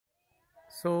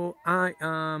So I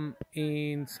am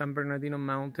in San Bernardino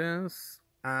Mountains,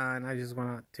 and I just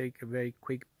want to take a very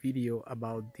quick video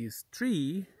about this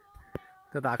tree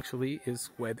that actually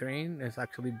is weathering, is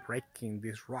actually breaking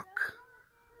this rock.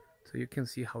 So you can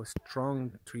see how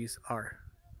strong trees are,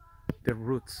 the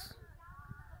roots.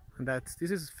 And this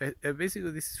is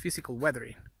basically this is physical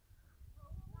weathering.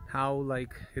 How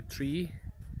like a tree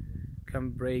can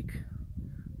break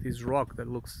this rock that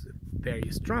looks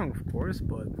very strong, of course,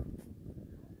 but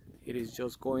it is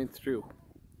just going through.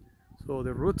 So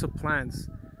the roots of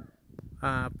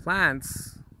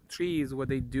trees, what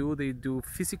they do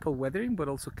physical weathering, but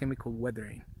also chemical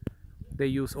weathering. They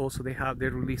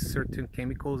release certain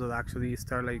chemicals that actually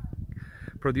start like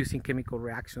producing chemical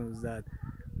reactions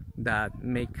that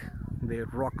make the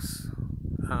rocks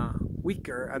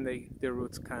weaker, and the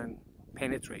roots can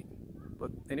penetrate.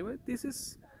 But anyway, this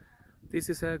is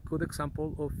a good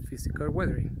example of physical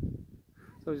weathering.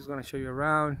 So I'm just gonna show you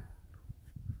around.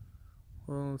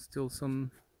 Well, still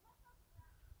some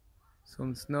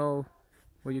snow,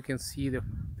 where you can see the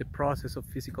process of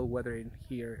physical weathering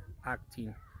here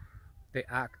acting. The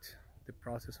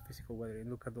process of physical weathering.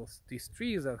 Look at these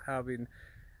trees that have been.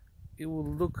 It will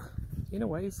look, in a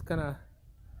way, it's kind of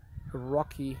a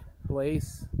rocky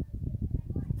place.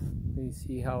 You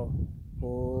see how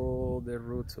all the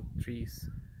roots of trees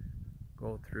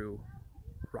go through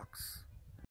rocks.